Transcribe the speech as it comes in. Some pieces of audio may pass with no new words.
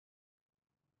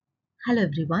Hello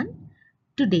everyone.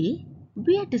 Today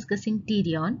we are discussing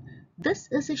Pterion. This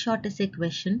is a short essay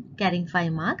question carrying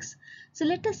 5 marks. So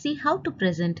let us see how to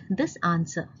present this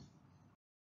answer.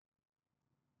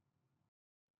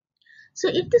 So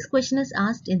if this question is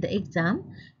asked in the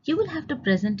exam, you will have to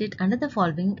present it under the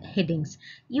following headings.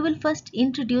 You will first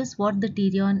introduce what the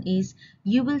pterion is.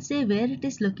 You will say where it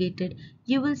is located.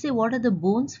 You will say what are the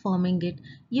bones forming it.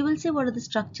 You will say what are the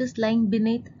structures lying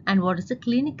beneath and what is the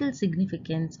clinical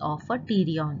significance of a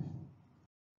pterion.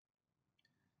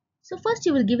 So first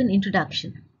you will give an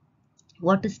introduction.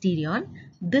 What is Pterion?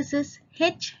 This is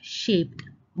H-shaped,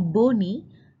 bony,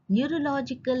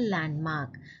 neurological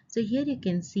landmark. So here you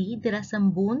can see there are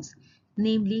some bones,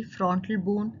 namely frontal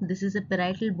bone. This is a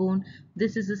parietal bone.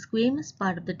 This is the squamous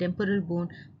part of the temporal bone.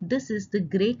 This is the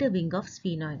greater wing of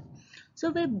sphenoid.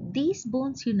 So where these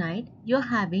bones unite, you're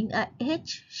having a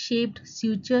H-shaped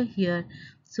suture here.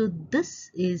 So this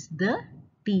is the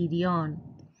pterion.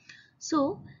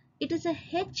 So, it is a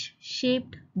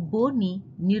H-shaped bony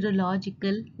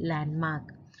neurological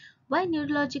landmark. Why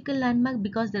neurological landmark?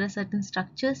 Because there are certain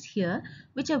structures here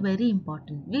which are very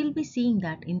important. We will be seeing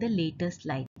that in the later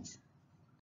slides.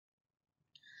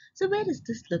 So, where is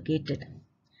this located?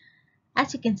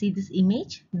 As you can see this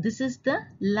image, this is the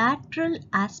lateral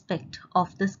aspect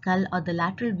of the skull or the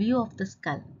lateral view of the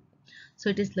skull. So,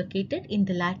 it is located in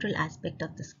the lateral aspect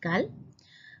of the skull.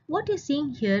 What you're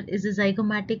seeing here is a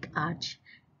zygomatic arch.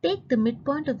 Take the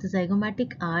midpoint of the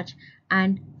zygomatic arch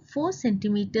and 4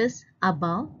 centimeters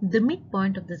above the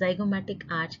midpoint of the zygomatic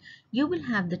arch, you will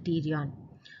have the pterion.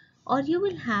 Or you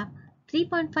will have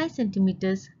 3.5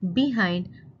 centimeters behind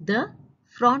the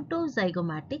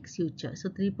frontozygomatic suture. So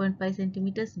 3.5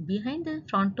 centimeters behind the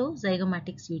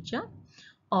frontozygomatic suture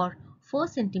or 4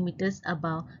 centimeters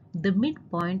above the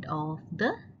midpoint of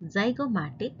the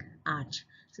zygomatic arch.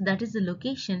 So that is the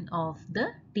location of the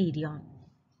pterion.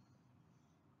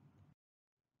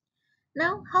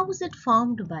 Now, how is it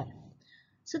formed by?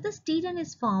 So the pterion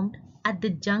is formed at the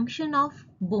junction of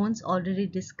bones already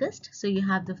discussed. So you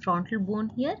have the frontal bone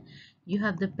here, you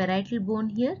have the parietal bone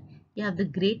here, you have the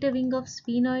greater wing of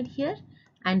sphenoid here,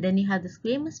 and then you have the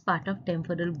squamous part of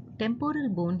temporal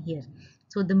bone here.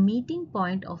 So the meeting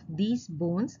point of these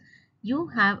bones, you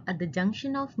have at the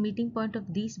junction of meeting point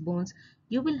of these bones,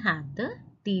 you will have the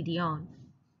pterion.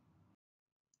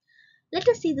 Let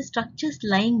us see the structures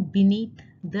lying beneath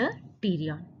the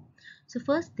pterion. So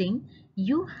first thing,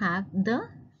 you have the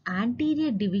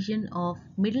anterior division of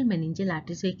middle meningeal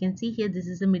artery. So you can see here this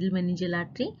is the middle meningeal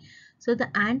artery. So the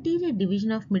anterior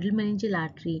division of middle meningeal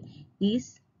artery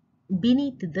is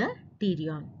beneath the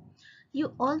pterion.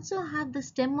 You also have the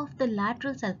stem of the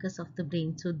lateral sulcus of the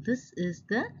brain. So this is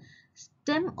the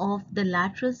stem of the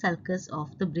lateral sulcus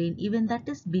of the brain, even that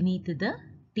is beneath the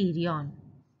pterion.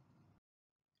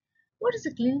 What is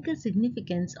the clinical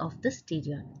significance of this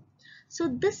pterion? So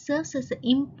this serves as an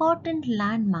important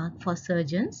landmark for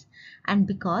surgeons, and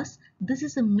because this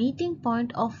is a meeting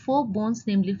point of 4 bones,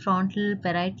 namely frontal,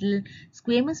 parietal,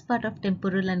 squamous part of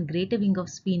temporal and greater wing of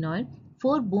sphenoid,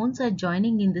 4 bones are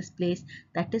joining in this place.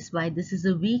 That is why this is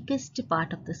the weakest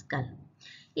part of the skull.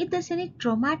 If there is any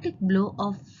traumatic blow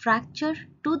or fracture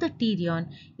to the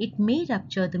pterion, it may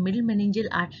rupture the middle meningeal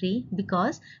artery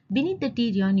because beneath the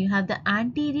pterion you have the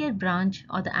anterior branch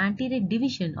or the anterior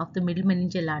division of the middle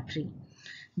meningeal artery.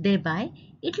 Thereby,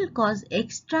 it will cause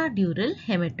extradural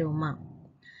haematoma.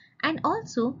 And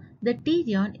also, the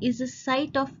pterion is a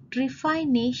site of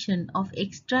trephination of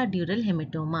extradural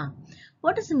haematoma.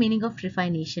 What is the meaning of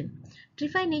trephination?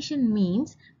 Trephination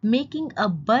means making a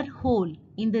burr hole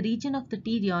in the region of the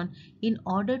pterion in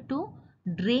order to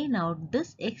drain out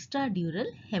this extradural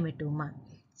haematoma.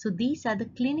 So these are the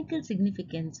clinical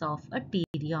significance of a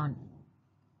pterion.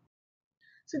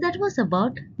 So that was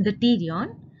about the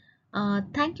pterion.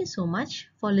 Thank you so much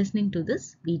for listening to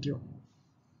this video.